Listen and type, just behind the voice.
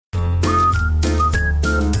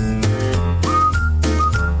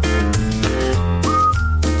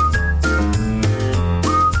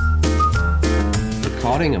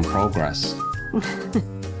Recording in progress.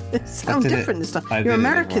 It sounds different this time. You're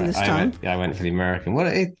American this time. I went for the American. Well,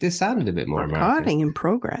 it sounded a bit more American. Recording in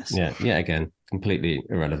progress. Yeah, again, completely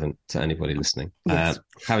irrelevant to anybody listening. Yes.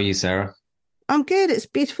 How are you, Sarah? I'm good. It's a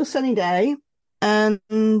beautiful sunny day. And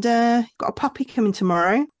got a puppy coming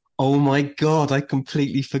tomorrow. Oh my God, I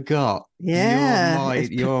completely forgot. Yeah.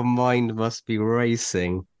 Your mind must be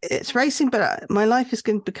racing. It's racing, but my life is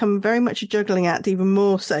going to become very much a juggling act, even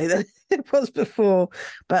more so than it was before.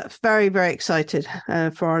 But very, very excited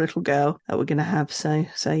for our little girl that we're going to have. So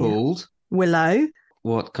yeah. Called? Willow.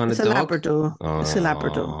 What kind of dog? It's a Labrador. Oh. It's a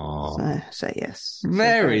Labrador. So yes.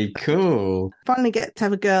 Very cool. Finally get to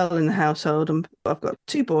have a girl in the household, and I've got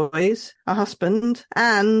 2 boys, a husband,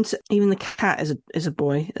 and even the cat is a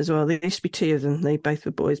boy as well. There used to be 2 of them. They both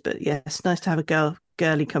were boys, but yeah, it's nice to have a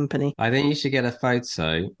girly company. I think you should get a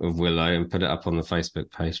photo of Willow and put it up on the Facebook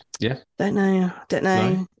page. Yeah? Don't know.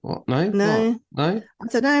 No? What? No? No. What? No? I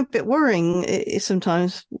don't know. A bit worrying it is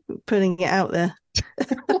sometimes putting it out there.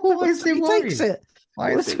 Why is it worrying? Takes it.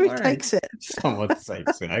 Who takes it? Someone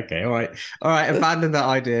takes it. Okay, all right. Abandon that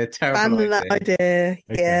idea. Abandon that idea. Okay.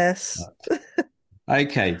 Yes.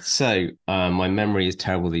 Okay, so my memory is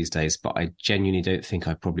terrible these days, but I genuinely don't think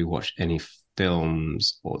I probably watched any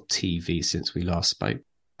films or TV since we last spoke.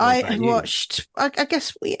 I've watched Hijack.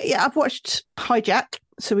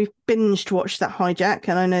 So we've binged watched that Hijack,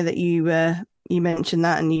 and I know that you mentioned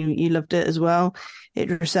that and you loved it as well.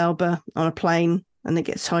 Idris Elba on a plane. And it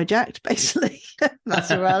gets hijacked, basically.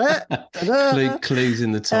 That's about it. Clues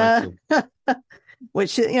in the title.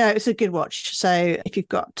 Which, it's a good watch. So if you've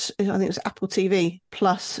got, I think it was Apple TV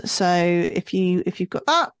Plus. So if you've got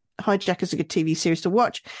that, Hijack is a good TV series to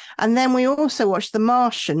watch. And then we also watched The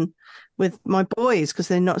Martian with my boys because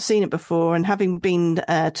they've not seen it before. And having been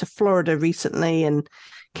to Florida recently and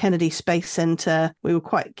Kennedy Space Center, we were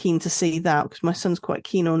quite keen to see that because my son's quite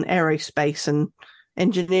keen on aerospace and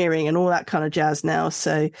engineering and all that kind of jazz now.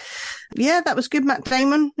 So yeah, that was good. Matt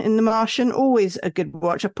Damon in The Martian, always a good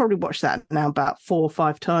watch. I've probably watched that now about 4 or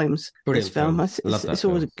 5 times. Brilliant this film. It's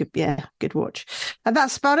always film. a good watch. And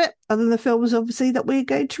that's about it, other than the films obviously that we're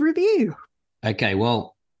going to review. Okay,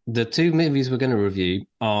 well, the 2 movies we're going to review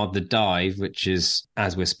are The Dive, which is,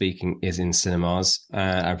 as we're speaking, is in cinemas,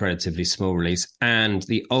 a relatively small release, and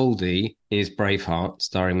the oldie is Braveheart,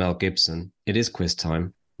 starring Mel Gibson. It is quiz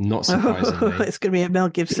time. Not surprisingly. It's going to be a Mel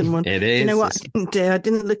Gibson one. It is. You know what I didn't do? I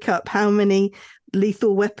didn't look up how many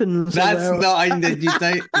lethal weapons. That's not.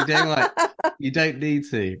 You don't need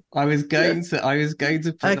to. I was going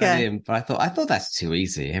to put that in, but I thought that's too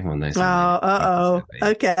easy. Everyone knows.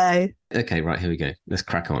 Okay. Okay, right, here we go. Let's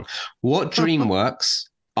crack on. What DreamWorks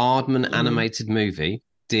Aardman animated movie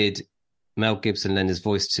did Mel Gibson lend his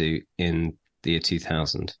voice to in the year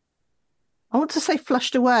 2000? I want to say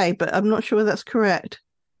Flushed Away, but I'm not sure whether that's correct.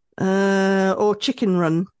 Or Chicken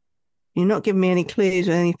Run. You're not giving me any clues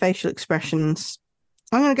or any facial expressions.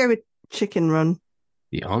 I'm going to go with Chicken Run.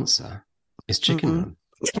 The answer is Chicken Run.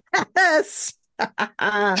 Yes!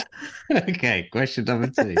 Okay, question number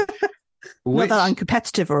 2. Not that I'm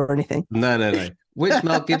competitive or anything. No. Which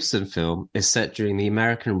Mel Gibson film is set during the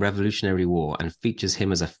American Revolutionary War and features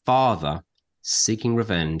him as a father seeking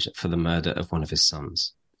revenge for the murder of one of his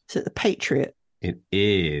sons? Is it The Patriot? It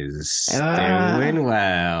is. Doing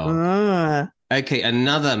well. Okay,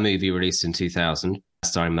 another movie released in 2000,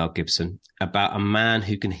 starring Mel Gibson, about a man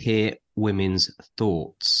who can hear women's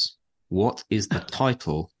thoughts. What is the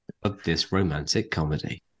title of this romantic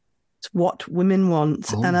comedy? It's What Women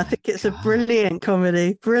Want, and I think it's a brilliant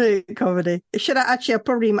comedy. Brilliant comedy. I'll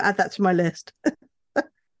probably add that to my list.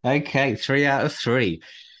 Okay, 3 out of 3.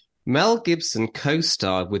 Mel Gibson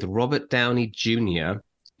co-starred with Robert Downey Jr.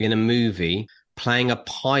 in a movie playing a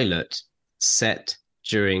pilot set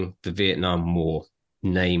during the Vietnam War.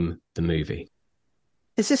 Name the movie.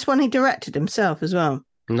 Is this one he directed himself as well?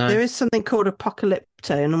 No. There is something called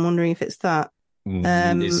Apocalypto, and I'm wondering if it's that.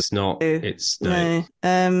 It's not.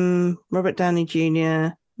 No. Robert Downey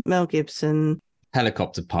Jr., Mel Gibson.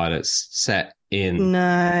 Helicopter pilots set in...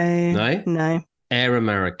 No. Air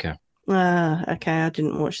America. Okay, I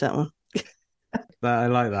didn't watch that one. I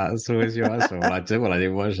like that. That's always your answer. I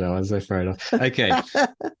didn't watch that one, so fair enough. Okay.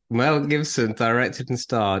 Mel Gibson directed and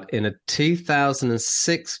starred in a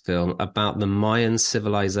 2006 film about the Mayan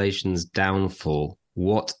civilization's downfall.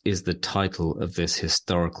 What is the title of this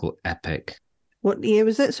historical epic? What year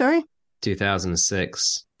was it, sorry?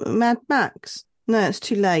 2006. Mad Max? No, it's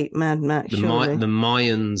too late, Mad Max, surely. The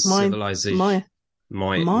Mayan civilization.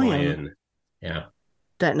 Mayan. Yeah.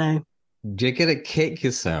 Don't know. You're going to kick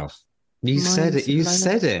yourself. You said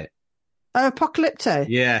it. Oh, Apocalypto.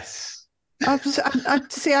 Yes.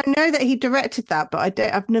 See. I know that he directed that, but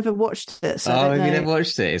I've never watched it, so I Oh, don't have you know. never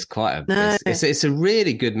watched it? It's quite a No, it's a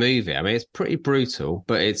really good movie. I mean, it's pretty brutal,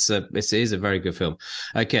 but it is a very good film.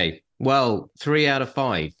 Okay, well, 3 out of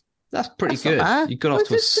 5. That's pretty that's not good. bad. You got off Well,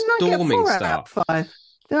 to a didn't I get storming 4 out start. of 5?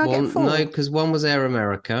 Did I Well, get no, 4? because one was Air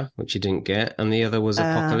America, which you didn't get, and the other was Uh,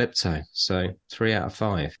 Apocalypto. So 3 out of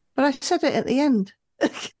 5. but I said it at the end.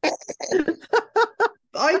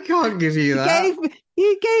 I can't give you that.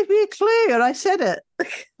 You gave me a clue, and I said it.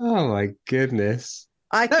 Oh my goodness.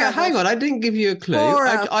 I No, count hang off on. I didn't give you a clue. 4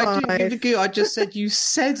 out of I didn't give you a 5. clue. I just said you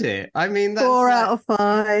said it. I mean, that's Four like, out of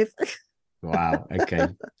 5. wow. Okay.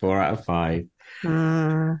 4 out of 5.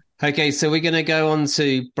 Uh, Okay. So we're going to go on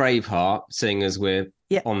to Braveheart, seeing as we're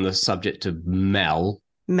yep. on the subject of Mel.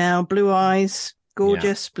 Mel, blue eyes, Yeah.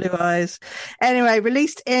 gorgeous blue eyes. Anyway,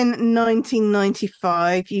 released in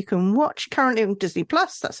 1995. You can watch currently on Disney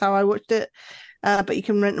Plus. That's how I watched it. But you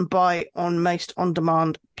can rent and buy on most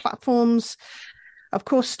on-demand platforms. Of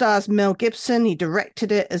course, stars Mel Gibson. He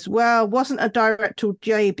directed it as well. Wasn't a directorial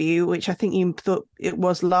debut, which I think you thought it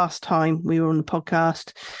was last time we were on the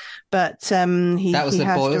podcast. But That was he the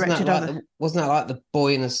has boy. directed other. Wasn't that like the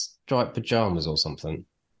boy in the striped pajamas or something?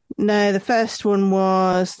 No, the first one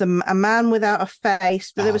was A Man Without a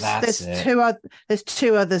Face, but Oh, that's it. there's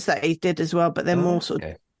two others that he did as well, but they're Oh, more sort of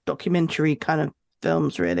okay. documentary kind of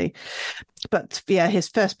films, really. But yeah, his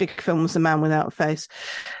first big film was The Man Without a Face.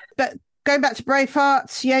 But going back to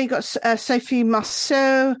Braveheart, yeah, you got Sophie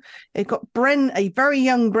Marceau. You got a very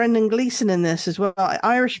young Brendan Gleeson in this as well, an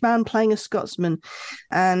Irishman playing a Scotsman,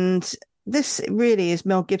 and this really is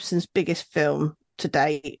Mel Gibson's biggest film to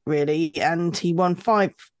date, really, and he won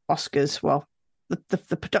 5 Oscars. Well,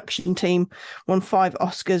 the production team won 5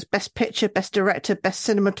 Oscars: Best Picture, Best Director, Best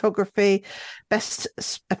Cinematography, Best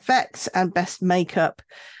Effects, and Best Makeup,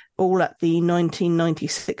 all at the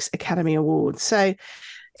 1996 Academy Awards. So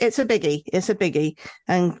it's a biggie. It's a biggie,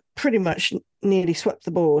 and pretty much nearly swept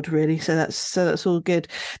the board, really. So that's all good.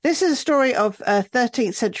 This is a story of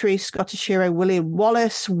 13th century Scottish hero William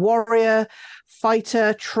Wallace, warrior,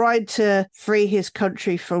 fighter, tried to free his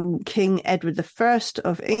country from King Edward I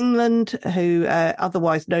of England, who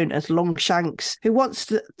otherwise known as Longshanks, who wants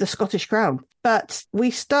the Scottish crown. But we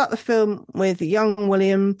start the film with young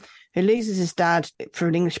William, who loses his dad for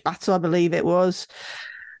an English battle, I believe it was.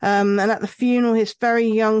 And at the funeral, his very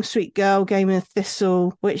young, sweet girl gave him a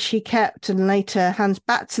thistle, which he kept and later hands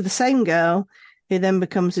back to the same girl, who then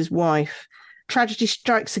becomes his wife. Tragedy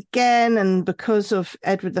strikes again, and because of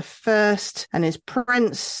Edward I and his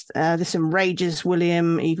prince, this enrages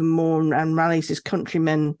William even more and rallies his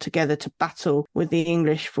countrymen together to battle with the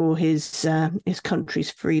English for his country's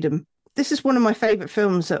freedom. This is one of my favourite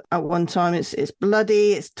films at one time. It's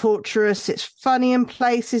bloody, it's torturous, it's funny in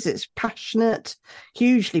places, it's passionate,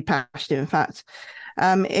 hugely passionate, in fact.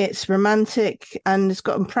 It's romantic, and it's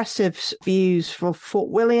got impressive views for Fort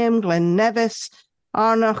William, Glen Nevis,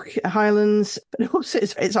 Arnoch Highlands, but also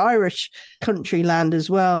it's Irish country land as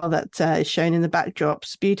well that is shown in the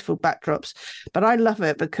backdrops, beautiful backdrops. But I love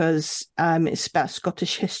it because it's about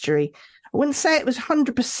Scottish history. I wouldn't say it was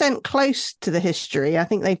 100% close to the history. I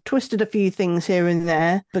think they've twisted a few things here and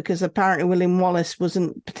there because apparently William Wallace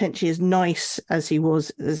wasn't potentially as nice as he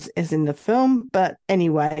was as in the film. But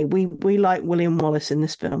anyway, we like William Wallace in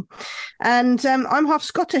this film. And I'm half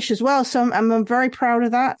Scottish as well, so I'm very proud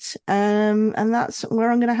of that. And that's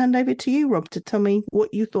where I'm going to hand over to you, Rob, to tell me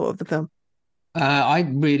what you thought of the film. I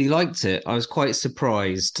really liked it. I was quite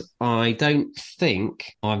surprised. I don't think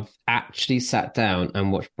I've actually sat down and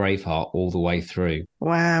watched Braveheart all the way through.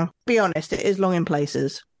 Wow. Be honest, it is long in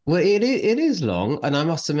places. Well, it is long, and I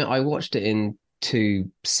must admit I watched it in 2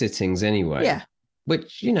 sittings anyway. Yeah.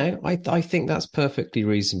 Which, I think that's perfectly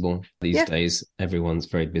reasonable these days. Everyone's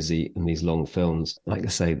very busy in these long films. Like I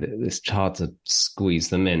say, it's hard to squeeze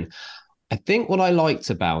them in. I think what I liked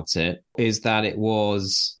about it is that it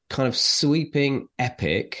was kind of sweeping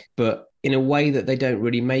epic, but in a way that they don't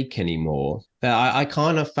really make anymore. I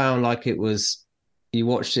kind of found like you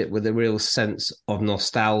watched it with a real sense of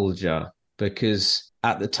nostalgia, because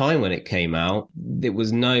at the time when it came out, it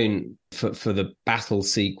was known for the battle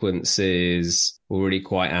sequences were really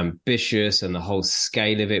quite ambitious, and the whole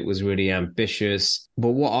scale of it was really ambitious.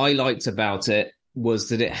 But what I liked about it was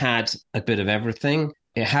that it had a bit of everything.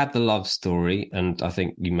 It had the love story, and I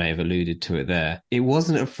think you may have alluded to it there. It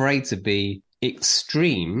wasn't afraid to be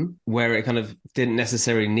extreme, where it kind of didn't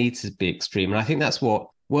necessarily need to be extreme. And I think that's what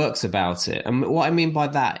works about it. And what I mean by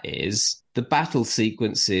that is the battle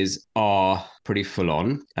sequences are pretty full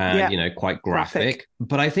on and, quite graphic.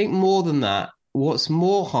 But I think more than that, what's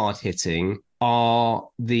more hard hitting are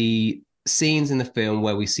the scenes in the film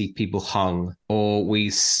where we see people hung, or we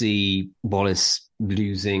see Wallace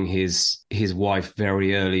losing his wife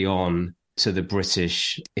very early on to the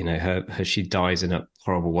British. You know, her she dies in a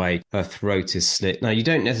horrible way. Her throat is slit. Now, you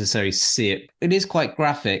don't necessarily see it. It is quite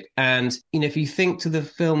graphic. And, you know, if you think to the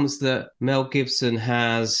films that Mel Gibson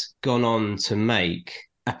has gone on to make,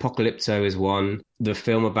 Apocalypto is one. The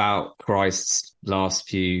film about Christ's last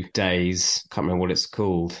few days, can't remember what it's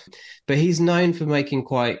called. But he's known for making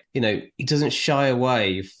quite, you know, he doesn't shy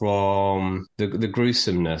away from the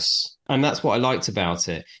gruesomeness. And that's what I liked about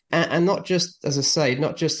it. And not just, as I say,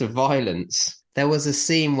 not just the violence. There was a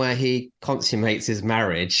scene where he consummates his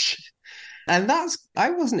marriage. And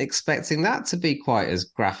I wasn't expecting that to be quite as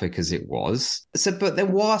graphic as it was. So, but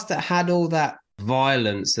then whilst it had all that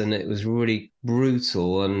violence and it was really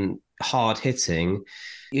brutal and hard hitting,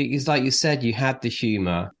 it's like you said, you had the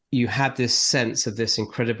humor. You had this sense of this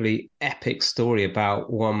incredibly epic story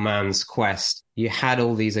about one man's quest. You had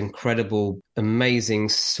all these incredible, amazing,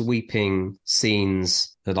 sweeping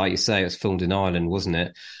scenes that, like you say, it was filmed in Ireland, wasn't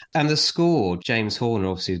it? And the score, James Horner,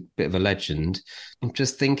 obviously a bit of a legend. I'm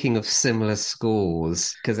just thinking of similar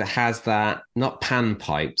scores because it has that, not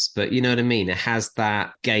panpipes, but you know what I mean? It has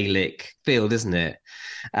that Gaelic feel, doesn't it?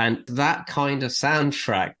 And that kind of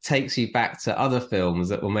soundtrack takes you back to other films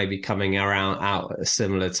that were maybe coming out at a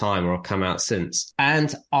similar time or come out since.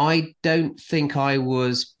 And I don't think I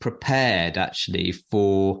was prepared actually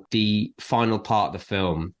for the final part of the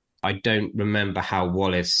film. I don't remember how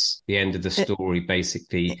Wallace, the end of the story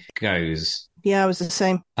basically goes. Yeah, I was the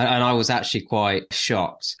same. And I was actually quite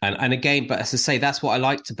shocked. And again, but as I say, that's what I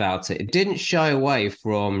liked about it. It didn't shy away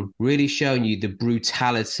from really showing you the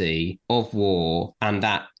brutality of war and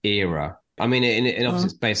that era. I mean, it obviously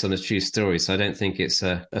it's based on a true story, so I don't think it's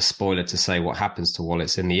a spoiler to say what happens to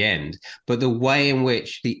Wallace in the end. But the way in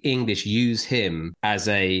which the English use him as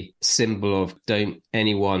a symbol of don't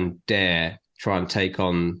anyone dare try and take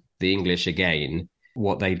on the English again,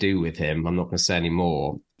 what they do with him, I'm not going to say any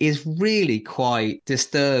more, is really quite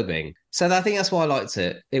disturbing. So I think that's why I liked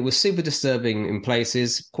it. It was super disturbing in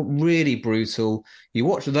places, really brutal. You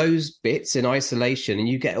watch those bits in isolation and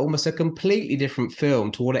you get almost a completely different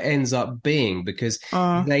film to what it ends up being because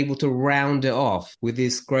he's able to round it off with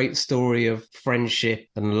this great story of friendship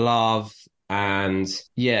and love and,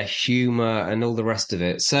 yeah, humor and all the rest of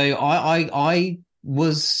it. So I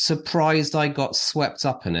was surprised I got swept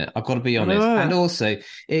up in it. I've got to be honest. And also,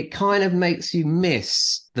 it kind of makes you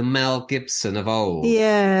miss the Mel Gibson of old.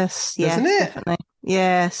 Yes, doesn't it? Definitely.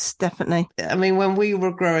 Yes, definitely. I mean, when we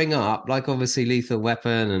were growing up, like obviously Lethal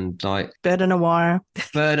Weapon and like Bird on a Wire.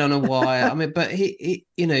 Bird on a Wire. I mean, but he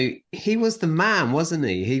you know, he was the man, wasn't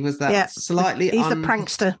he? He was that slightly. He's the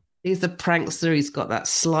prankster. He's the prankster. He's got that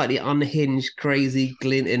slightly unhinged, crazy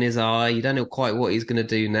glint in his eye. You don't know quite what he's going to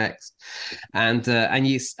do next, and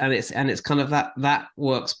it's kind of that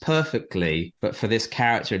works perfectly. But for this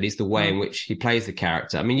character, at least the way in which he plays the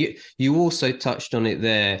character. I mean, you also touched on it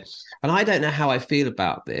there, and I don't know how I feel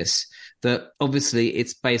about this. That obviously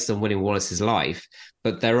it's based on William Wallace's life,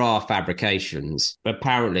 but there are fabrications.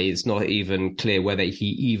 Apparently, it's not even clear whether he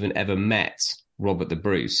even ever met Robert the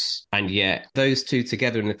Bruce, and yet those two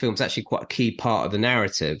together in the film is actually quite a key part of the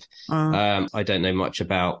narrative. I don't know much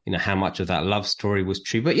about how much of that love story was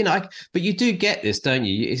true, but but you do get this, don't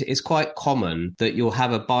you? It's quite common that you'll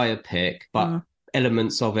have a biopic, but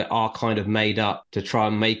elements of it are kind of made up to try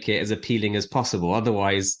and make it as appealing as possible.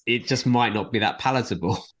 Otherwise, it just might not be that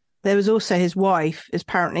palatable. There was also his wife,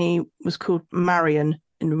 apparently was called Marion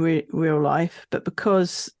in real life, but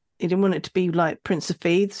because he didn't want it to be like Prince of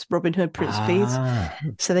Thieves, Robin Hood, Prince of Thieves.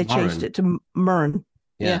 So they changed it to Murren.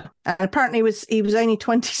 Yeah. And apparently he was only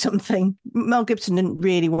 20 something. Mel Gibson didn't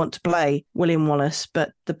really want to play William Wallace,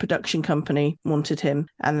 but the production company wanted him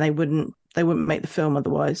and they wouldn't make the film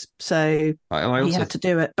otherwise. So he had to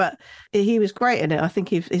do it. But he was great in it. I think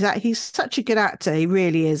he's such a good actor. He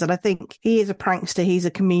really is. And I think he is a prankster. He's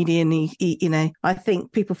a comedian. He I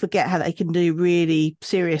think people forget how they can do really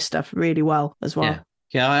serious stuff really well as well.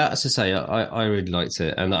 Yeah, as I say, I really liked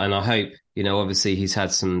it. And I hope, obviously he's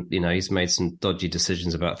had some, he's made some dodgy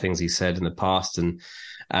decisions about things he said in the past. And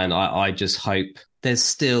I just hope there's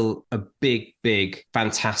still a big, big,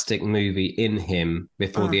 fantastic movie in him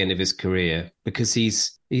before the end of his career, because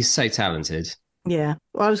he's so talented. Yeah.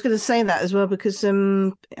 Well, I was going to say that as well, because,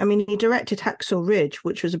 he directed Hacksaw Ridge,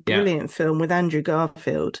 which was a brilliant film with Andrew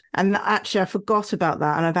Garfield. And actually, I forgot about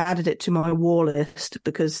that. And I've added it to my war list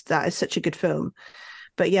because that is such a good film.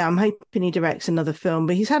 But yeah, I'm hoping he directs another film.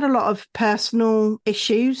 But he's had a lot of personal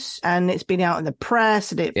issues and it's been out in the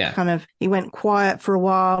press and he went quiet for a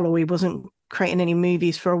while, or he wasn't creating any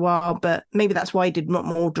movies for a while, but maybe that's why he did a lot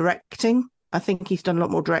more directing. I think he's done a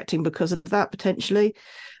lot more directing because of that, potentially.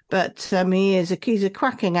 But he's a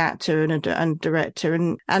cracking actor and director,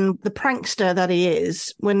 and the prankster that he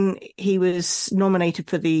is. When he was nominated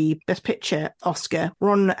for the Best Picture Oscar,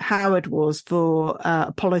 Ron Howard was for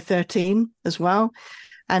Apollo 13 as well.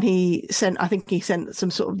 And I think he sent some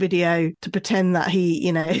sort of video to pretend that he,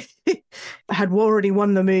 had already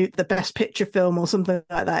won the Best Picture film or something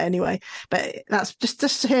like that anyway. But that's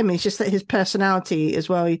just him. It's just that his personality as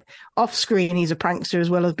well. Off screen, he's a prankster as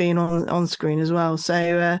well as being on screen as well.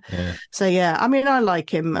 So yeah, I mean, I like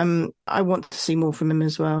him. I want to see more from him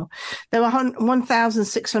as well. There were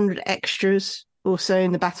 1,600 extras also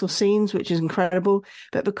in the battle scenes, which is incredible.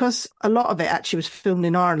 But because a lot of it actually was filmed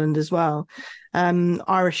in Ireland as well,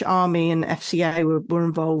 Irish Army and FCA were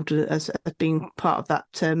involved as being part of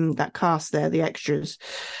that cast there, the extras.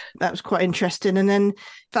 That was quite interesting. And then the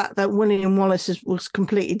fact that William Wallace was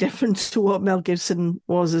completely different to what Mel Gibson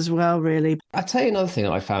was as well, really. I'll tell you another thing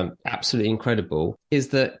that I found absolutely incredible is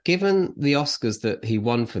that given the Oscars that he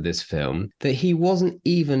won for this film, that he wasn't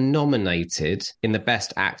even nominated in the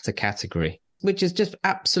Best Actor category, which is just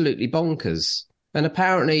absolutely bonkers. And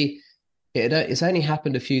apparently it's only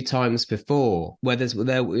happened a few times before where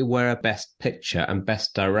there were a Best Picture and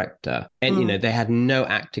Best Director. And, they had no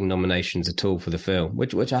acting nominations at all for the film,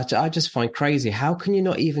 which I just find crazy. How can you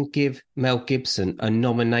not even give Mel Gibson a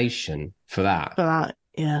nomination for that? For that,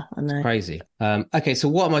 yeah, I know. It's crazy. Okay, so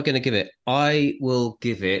what am I going to give it? I will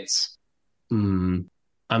give it... I'm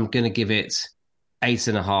going to give it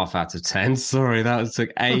 8.5 out of 10. Sorry, that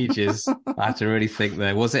took ages. I had to really think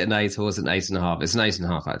there. Was it an 8 or was it an 8.5? It's an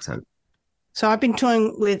 8.5 out of 10. So I've been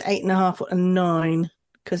toying with 8.5 and 9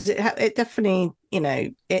 because it definitely,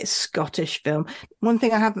 it's Scottish film. One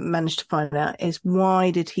thing I haven't managed to find out is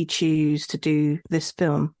why did he choose to do this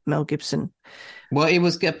film, Mel Gibson? Well, it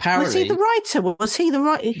was apparently... Was he the writer? Was he the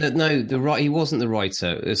writer? No, he wasn't the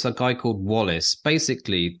writer. It's a guy called Wallace.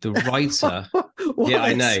 Basically, the writer... Yeah,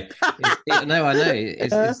 I know. I know.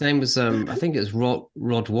 His name was, I think it was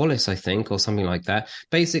Rod Wallace, I think, or something like that.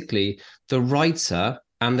 Basically, the writer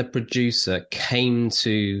and the producer came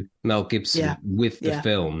to Mel Gibson with the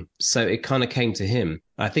film. So it kind of came to him.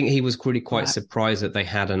 I think he was really quite surprised that they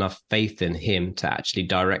had enough faith in him to actually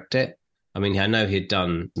direct it. I mean, I know he'd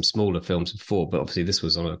done some smaller films before, but obviously this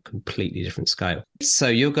was on a completely different scale. So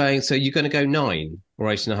you're going to go 9 or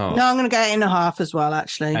 8.5? No, I'm going to go 8.5 as well,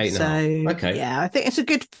 actually. 8.5. Okay. Yeah, I think it's a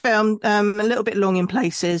good film. A little bit long in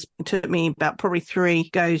places. It took me about probably 3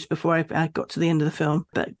 goes before I got to the end of the film,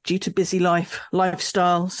 but due to busy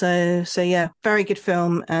lifestyle. So yeah, very good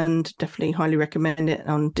film and definitely highly recommend it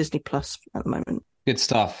on Disney Plus at the moment. Good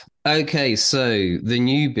stuff. Okay, so The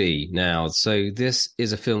Newbie now. So this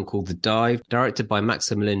is a film called The Dive, directed by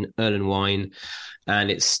Maximilian Erlenwine,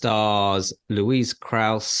 and it stars Louise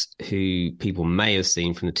Krause, who people may have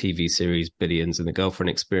seen from the TV series Billions and The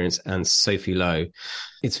Girlfriend Experience, and Sophie Lowe.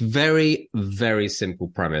 It's very, very simple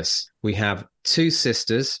premise. We have 2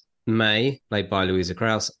 sisters, May, played by Louisa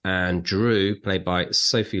Krause, and Drew, played by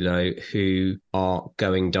Sophie Lowe, who are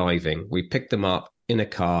going diving. We pick them up in a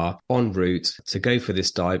car en route to go for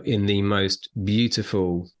this dive in the most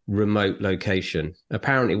beautiful remote location.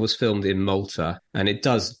 Apparently it was filmed in Malta, and it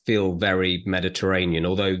does feel very Mediterranean,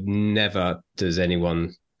 although never does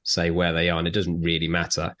anyone say where they are, and it doesn't really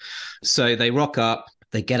matter. So they rock up,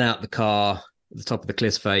 they get out the car at the top of the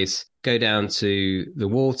cliff face, go down to the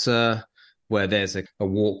water, where there's a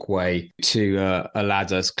walkway to a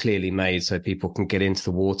ladder clearly made so people can get into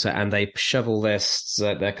the water, and they shovel their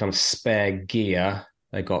kind of spare gear.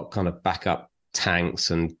 They got kind of backup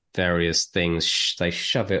tanks and various things. They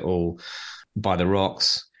shove it all by the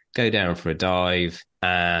rocks, go down for a dive,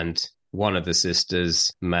 and one of the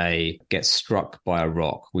sisters, May, gets struck by a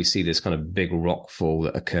rock. We see this kind of big rock fall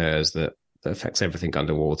that occurs that affects everything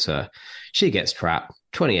underwater. She gets trapped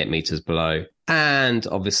 28 meters below. And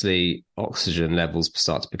obviously, oxygen levels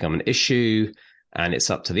start to become an issue, and it's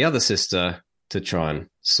up to the other sister to try and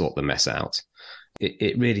sort the mess out.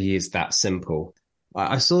 It really is that simple.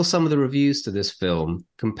 I saw some of the reviews to this film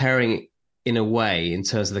comparing it in a way in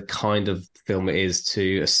terms of the kind of film it is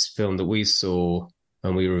to a film that we saw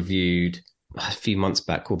and we reviewed a few months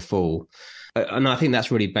back called Fall. And I think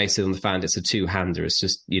that's really based on the fact it's a two-hander. It's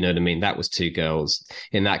just, you know what I mean? That was 2 girls.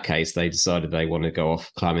 In that case, they decided they want to go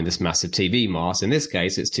off climbing this massive TV mast. In this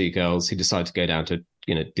case, it's 2 girls who decide to go down to,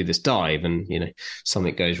 do this dive, and,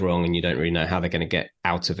 something goes wrong and you don't really know how they're going to get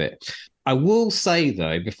out of it. I will say,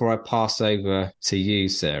 though, before I pass over to you,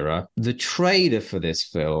 Sarah, the trailer for this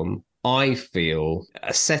film, I feel,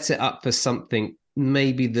 set it up for something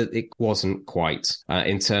maybe that it wasn't quite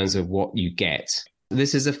in terms of what you get.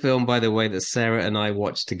 This is a film, by the way, that Sarah and I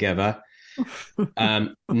watched together.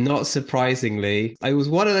 Not surprisingly, it was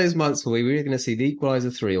one of those months where we were going to see The Equalizer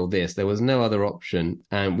 3 or this. There was no other option.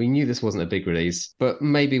 And we knew this wasn't a big release, but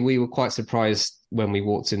maybe we were quite surprised when we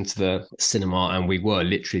walked into the cinema and we were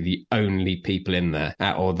literally the only people in there.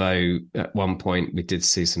 Although at one point we did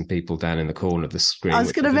see some people down in the corner of the screen, I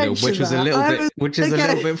was going to mention which was a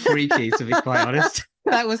little bit freaky, to be quite honest.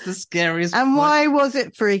 That was the scariest. And why was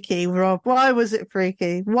it freaky, Rob? Why was it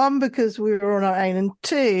freaky? One, because we were on our own, and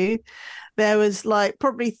two, there was like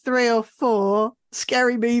probably 3 or 4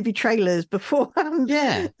 scary movie trailers beforehand.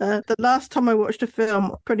 Yeah. The last time I watched a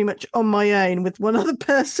film pretty much on my own with one other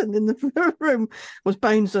person in the room was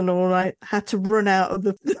Bones and All. I had to run out of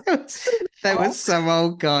the... There was some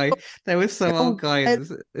old guy. There was some old guy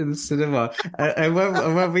in the cinema. And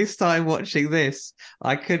when we started watching this,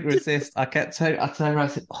 I couldn't resist. I turned around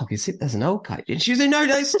and said, "Oh, you see, there's an old guy." And she was like,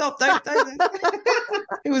 no, stop, don't.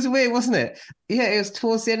 It was weird, wasn't it? Yeah, it was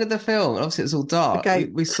towards the end of the film. Obviously, it was all dark. Okay.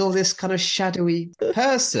 We saw this kind of shadowy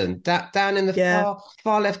person down in the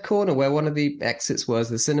far left corner where one of the exits was,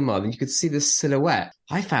 the cinema, and you could see the silhouette.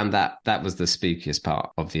 I found that was the spookiest part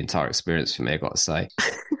of the entire experience for me, I've got to say.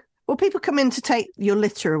 Well, people come in to take your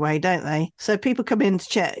litter away, don't they? So people come in to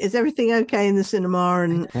check, is everything okay in the cinema?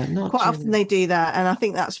 And quite often they do that. And I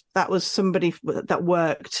think that was somebody that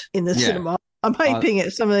worked in the cinema. I'm hoping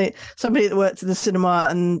it's somebody that worked in the cinema.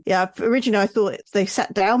 And originally I thought they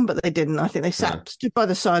sat down, but they didn't. I think they stood by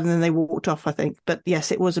the side and then they walked off, I think. But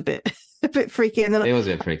yes, it was a bit freaky. And then it was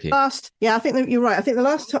a bit freaky. I think that you're right. I think the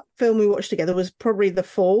last film we watched together was probably The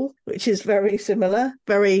Fall, which is very similar,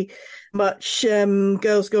 very much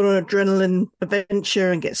girls go on an adrenaline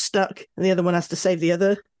adventure and get stuck, and the other one has to save the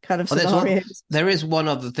other kind of scenario. There is one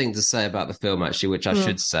other thing to say about the film, actually, which I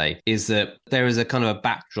should say, is that there is a kind of a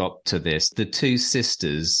backdrop to this. The two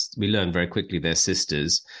sisters, we learn very quickly they're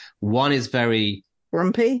sisters. One is very...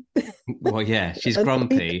 grumpy. Well, yeah, she's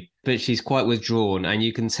grumpy, but she's quite withdrawn, and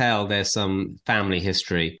you can tell there's some family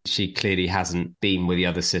history. She clearly hasn't been with the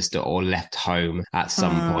other sister or left home at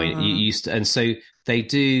some point. And so they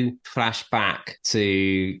do flash back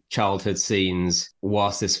to childhood scenes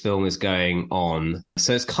whilst this film is going on.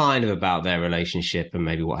 So it's kind of about their relationship and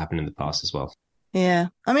maybe what happened in the past as well. Yeah.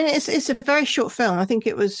 I mean, it's a very short film. I think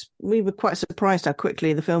we were quite surprised how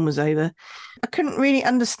quickly the film was over. I couldn't really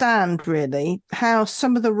understand, how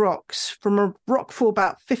some of the rocks from a rock fall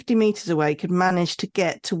about 50 meters away could manage to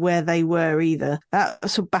get to where they were either. That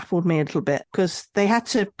sort of baffled me a little bit because they had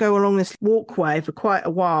to go along this walkway for quite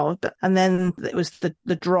a while. And then it was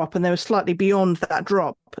the drop, and they were slightly beyond that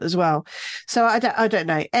drop as well. So I don't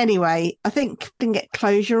know. Anyway, I think didn't get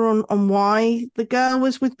closure on why the girl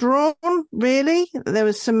was withdrawn, really. There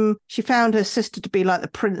was she found her sister to be like the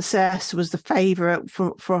princess, was the favourite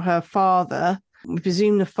for her father. We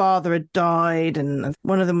presume the father had died and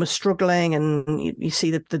one of them was struggling, and you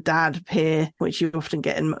see the dad appear, which you often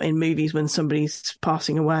get in movies when somebody's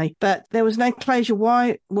passing away. But there was no closure.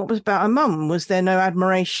 What was about her mum? Was there no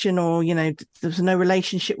admiration or, there was no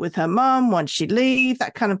relationship with her mum? Why did she leave?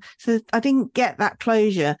 That kind of... So I didn't get that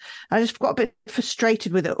closure. I just got a bit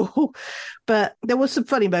frustrated with it all. But there was some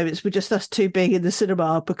funny moments with just us two being in the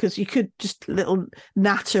cinema, because you could just little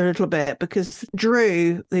natter a little bit, because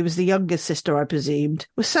Drew, who was the younger sister, I presumed,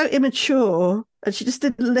 was so immature, and she just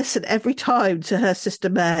didn't listen every time to her sister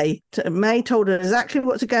May. May told her exactly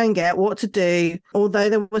what to go and get, what to do, although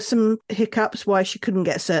there were some hiccups why she couldn't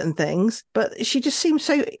get certain things. But she just seemed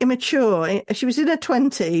so immature. She was in her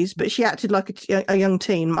 20s, but she acted like a young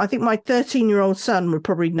teen. I think my 13-year-old son would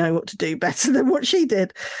probably know what to do better than what she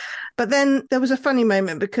did. But then there was a funny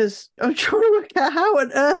moment because I'm trying to work out how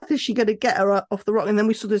on earth is she going to get her off the rock. And then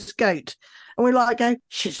we saw this goat. And we're like,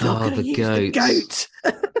 she's not going to use the goat.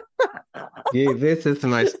 This is the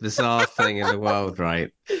most bizarre thing in the world,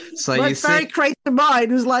 right? So my very creative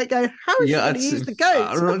mind was like, how is she going to use the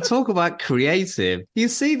goat? Talk about creative. You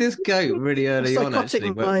see this goat really early on,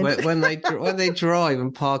 actually, when they drive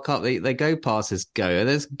and park up, they go past this goat, and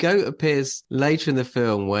this goat appears later in the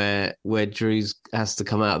film where Drew has to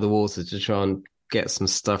come out of the water to try and get some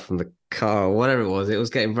stuff from the car or whatever it was. It was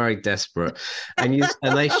getting very desperate, and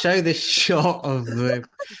they show this shot of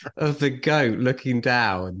the goat looking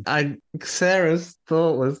down, and Sarah's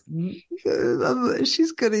thought was,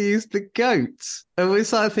 she's going to use the goat, and we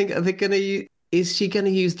started thinking, are they going to is she going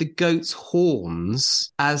to use the goat's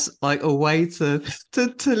horns as like a way to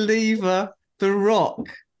lever the rock?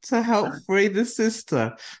 to help free the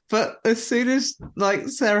sister. But as soon as like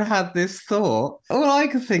Sarah had this thought, all I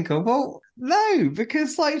could think of, well, no,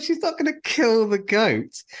 because like she's not going to kill the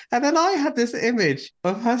goat. And then I had this image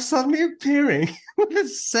of her suddenly appearing with a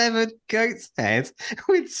severed goat's head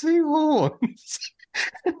with two horns.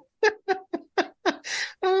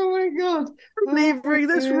 Oh my God. Levering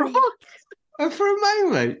this rock. And for a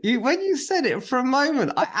moment, when you said it, for a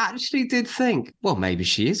moment, I actually did think, well, maybe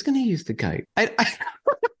she is going to use the goat.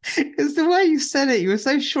 It's the way you said it. You were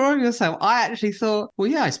so sure of yourself. I actually thought, well,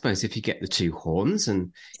 yeah, I suppose if you get the two horns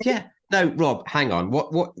and yeah. No, Rob, hang on.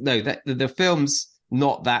 What? No, the film's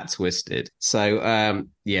not that twisted. So,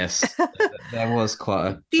 yes, there was quite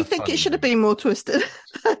a. Do you think it should have been more twisted?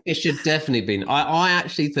 It should definitely been. I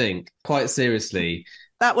actually think, quite seriously,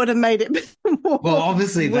 that would have made it more well,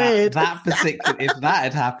 obviously weird. that particular, if that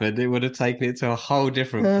had happened, it would have taken it to a whole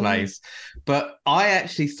different place. But I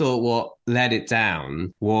actually thought what let it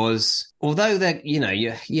down was, although that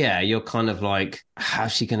you're kind of like,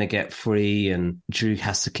 how's she going to get free? And Drew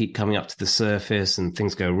has to keep coming up to the surface, and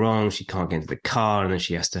things go wrong. She can't get into the car, and then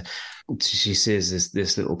she has to. She sees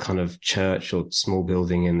this little kind of church or small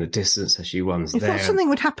building in the distance as she runs there. I thought something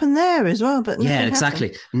would happen there as well, but yeah, exactly.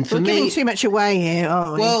 Happened. And for We're me, giving too much away here.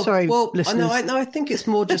 Oh, well, sorry, listeners. I think it's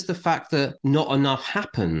more just the fact that not enough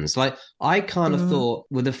happens. Like I kind of thought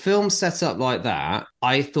with a film set up like that,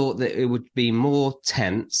 I thought that it would be more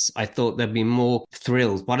tense. I thought there'd be more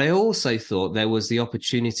thrills, but I also thought there was the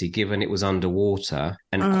opportunity, given it was underwater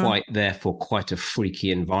and therefore quite a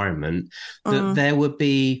freaky environment, that there would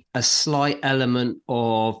be a slight element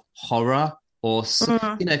of horror. Or,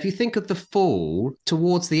 if you think of the fall,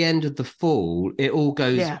 towards the end of the fall, it all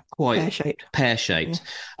goes quite pear-shaped.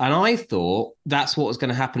 Yeah. And I thought that's what was going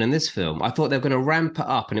to happen in this film. I thought they were going to ramp it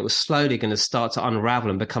up and it was slowly going to start to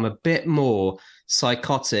unravel and become a bit more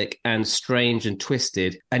psychotic and strange and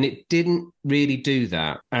twisted. And it didn't really do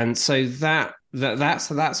that. And so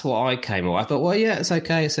that's what I came with. I thought, well, yeah, it's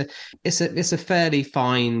okay. It's a fairly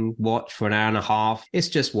fine watch for an hour and a half. It's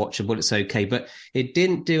just watchable. It's okay, but it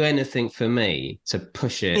didn't do anything for me to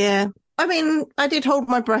push it. Yeah. I mean, I did hold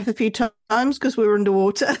my breath a few times because we were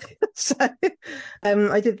underwater. So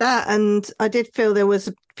I did that. And I did feel there was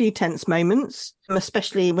a few tense moments,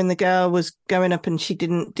 especially when the girl was going up and she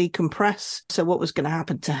didn't decompress. So what was going to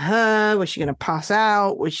happen to her? Was she going to pass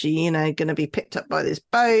out? Was she, going to be picked up by this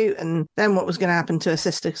boat? And then what was going to happen to her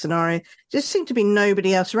sister scenario? Just seemed to be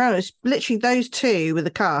nobody else around. It was literally those two with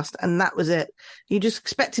the cast, and that was it. You just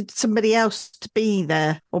expected somebody else to be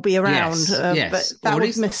there or be around. Yes. But that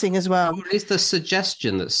was missing as well. Or at least the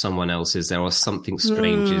suggestion that someone else is there or something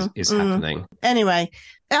strange is happening. Anyway,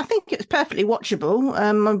 I think it's perfectly watchable.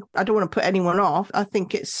 I don't want to put anyone off. I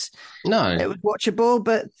think it was watchable,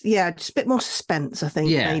 but yeah, just a bit more suspense, I think,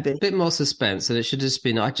 maybe. A bit more suspense. And it should have just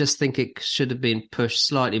been, I just think it should have been pushed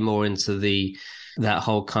slightly more into that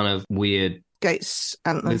whole kind of weird goats,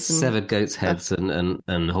 antlers, with severed goats' heads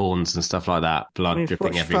and horns and stuff like that, blood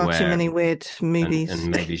dripping everywhere. Far too many weird movies,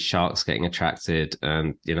 and maybe sharks getting attracted,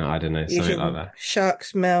 and I don't know, something like that.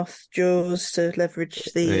 Shark's mouth, jaws to leverage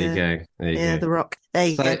the. There you go. The rock. There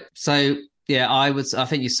you go. So yeah, I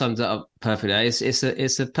think you summed it up perfectly.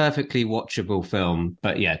 It's a perfectly watchable film,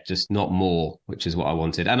 but yeah, just not more, which is what I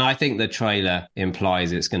wanted. And I think the trailer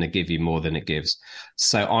implies it's going to give you more than it gives.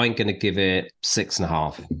 So I'm going to give it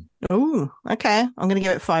 6.5. Oh, okay. I'm going to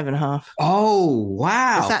give it 5.5. Oh,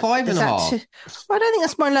 wow. 5.5. Well, I don't think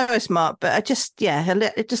that's my lowest mark, but it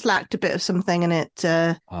just lacked a bit of something in it.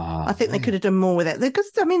 I think they could have done more with it.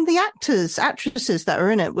 Because, I mean, the actresses that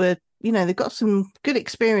were in it were, they've got some good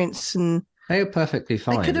experience and they were perfectly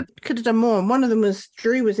fine. They could have done more. And one of them was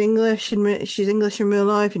Drew was English and she's English in real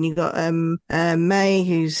life, and you got May,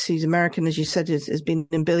 who's American, as you said, has been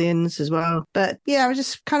in Billions as well. But yeah, I was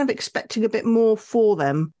just kind of expecting a bit more for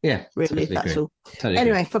them. Yeah, really. That's all. Totally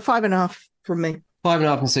anyway, for 5.5 from me.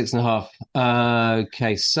 5.5 and 6.5.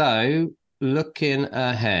 Okay, so looking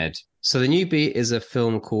ahead. So the newbie is a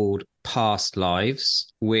film called Past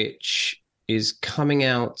Lives, which is coming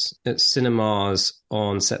out at cinemas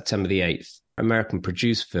on September the 8th. American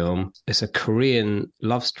produced film. It's a Korean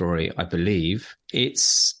love story, I believe.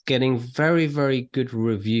 It's getting very, very good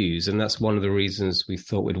reviews, and that's one of the reasons we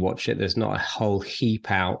thought we'd watch it. There's not a whole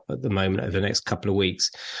heap out at the moment over the next couple of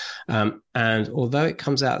weeks. And although it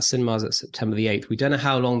comes out at cinemas at September the 8th, we don't know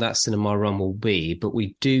how long that cinema run will be, but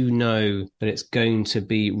we do know that it's going to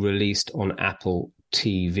be released on Apple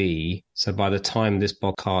TV. So by the time this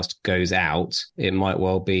podcast goes out, it might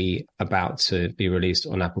well be about to be released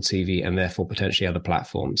on Apple TV and therefore potentially other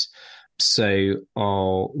platforms. So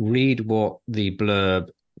I'll read what the blurb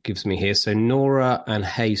gives me here. So Nora and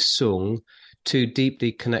Hae Sung two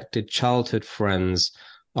deeply connected childhood friends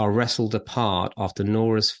are wrestled apart after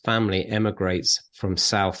Nora's family emigrates from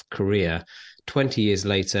South Korea. 20 years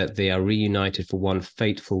later, they are reunited for one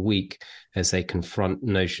fateful week as they confront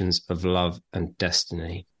notions of love and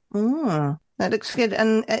destiny. Oh, that looks good.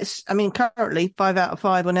 And it's, I mean, currently 5 out of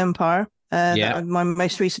 5 on Empire. My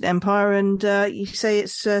most recent Empire. And you say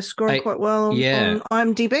it's scoring quite well on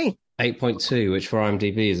IMDb. 8.2, which for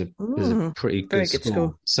IMDb is a pretty good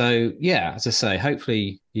score. So, yeah, as I say,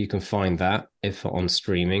 hopefully you can find that if on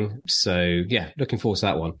streaming. So, yeah, looking forward to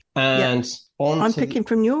that one. And I'm picking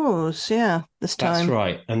from yours, this time. That's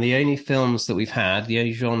right. And the only films that we've had, the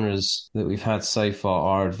only genres that we've had so far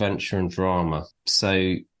are adventure and drama.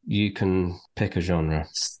 So you can pick a genre.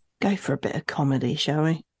 Let's go for a bit of comedy, shall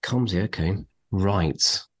we? Comedy, okay.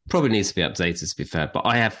 Right. Probably needs to be updated, to be fair, but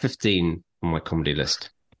I have 15 on my comedy list.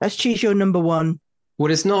 Let's choose your number one.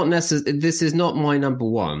 Well, it's not necessarily, this is not my number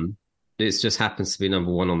one. It just happens to be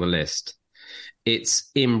number one on the list. It's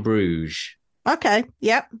In Bruges. Okay,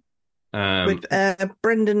 yep. With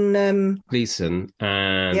Brendan Gleeson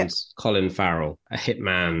and Colin Farrell, a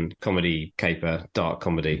hitman comedy caper, dark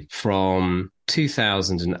comedy from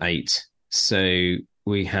 2008. So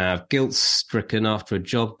we have guilt-stricken after a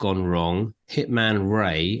job gone wrong. Hitman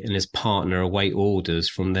Ray and his partner await orders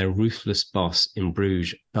from their ruthless boss in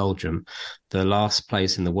Bruges, Belgium, the last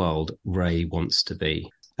place in the world Ray wants to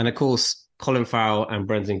be. And of course, Colin Farrell and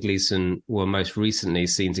Brendan Gleeson were most recently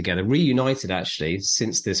seen together, reunited actually,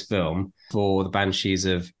 since this film for the Banshees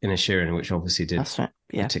of Inisherin, which obviously did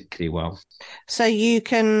particularly well. So you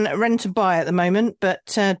can rent and buy at the moment,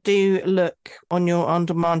 but do look on your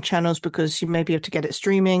on-demand channels because you may be able to get it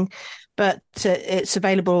streaming. But it's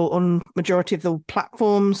available on majority of the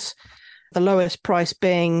platforms. The lowest price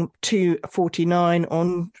being $2.49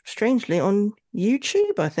 on, strangely, on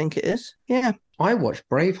YouTube, I think it is. Yeah. I watched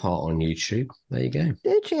Braveheart on YouTube. There you go.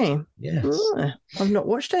 Did you? Yes. Oh, I've not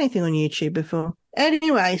watched anything on YouTube before.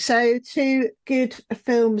 Anyway, so 2 good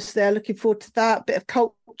films there. Looking forward to that. Bit of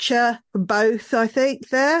culture from both, I think,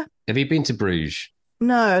 there. Have you been to Bruges?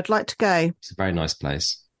 No, I'd like to go. It's a very nice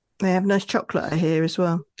place. They have nice chocolate here as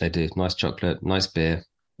well. They do. Nice chocolate, nice beer.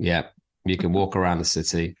 Yeah. You can walk around the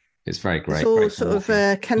city. It's very great. It's all great sort of,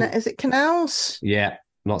 is it canals? Yeah.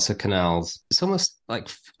 Lots of canals. It's almost like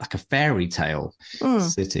a fairy tale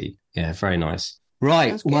city. Yeah, very nice.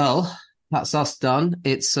 Right, well, that's us done.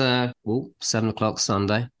 It's 7:00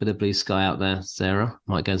 Sunday. Bit of blue sky out there, Sarah.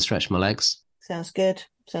 Might go and stretch my legs. Sounds good.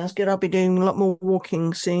 I'll be doing a lot more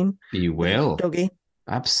walking soon. You will. Doggy.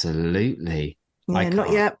 Absolutely. Yeah,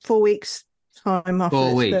 not yet. 4 weeks time after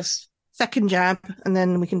 4 weeks. Second jab, and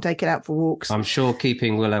then we can take it out for walks. I'm sure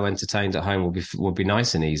keeping Willow entertained at home will be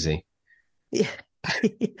nice and easy. Yeah.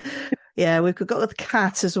 Yeah, we've got the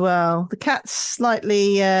cat as well. The cat's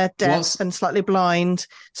slightly deaf and slightly blind,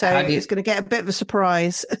 so it's going to get a bit of a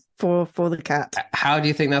surprise for the cat. How do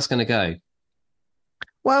you think that's going to go?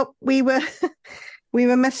 Well, we were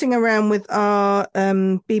messing around with our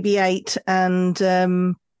BB-8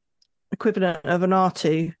 and equivalent of an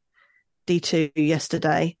R2-D2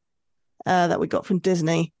 yesterday that we got from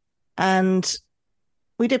Disney, and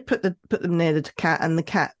we did put them near the cat, and the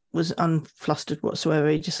cat was unflustered whatsoever.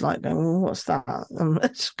 He just like going, well, what's that? And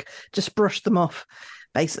just brushed them off,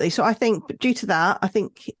 basically. So I think due to that, I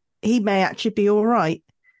think he may actually be all right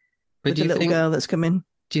with the little girl that's come in.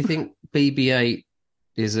 Do you think BB-8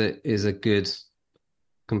 is a good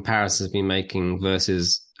comparison to be making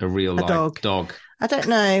versus a real life dog? I don't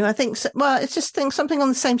know. I think it's just something on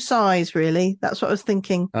the same size, really. That's what I was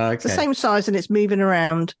thinking. Okay. It's the same size and it's moving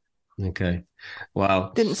around. Okay.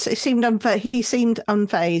 Well, he seemed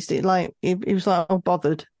unfazed. He was like,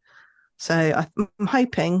 bothered. So I'm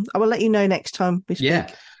hoping I will let you know next time we speak. Yeah,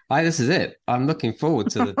 this is it. I'm looking forward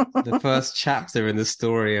to the first chapter in the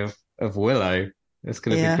story of Willow. It's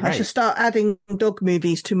going to be great. I should start adding dog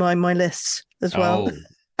movies to my lists as well.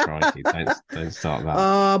 Oh, crikey, don't start that.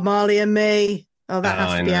 Oh, Marley and Me. Oh, that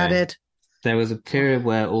has to be added. There was a period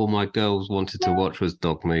where all my girls wanted to watch was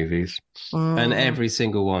dog movies, and every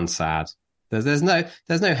single one sad. There's no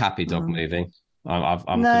happy dog movie.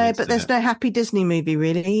 I'm no, but there's no happy Disney movie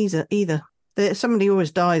really either. Somebody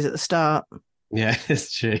always dies at the start. Yeah,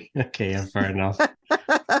 it's true. Okay, yeah, fair enough.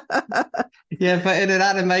 Yeah, but in an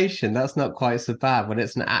animation, that's not quite so bad. When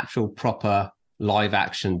it's an actual proper live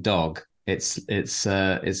action dog, it's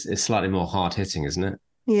slightly more hard hitting, isn't it?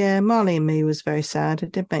 Yeah, Marley and Me was very sad.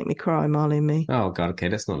 It did make me cry, Marley and Me. Oh, God, okay,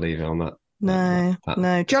 let's not leave it on that. No.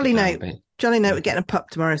 Jolly Note. Jolly Note, we're getting a pup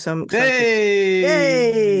tomorrow, so I'm excited.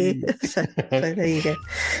 Yay! so there you go.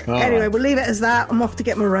 Anyway, we'll leave it as that. I'm off to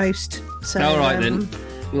get my roast. So, all right, then.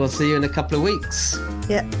 We'll see you in a couple of weeks.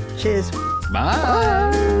 Yeah, cheers. Bye.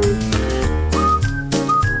 Bye.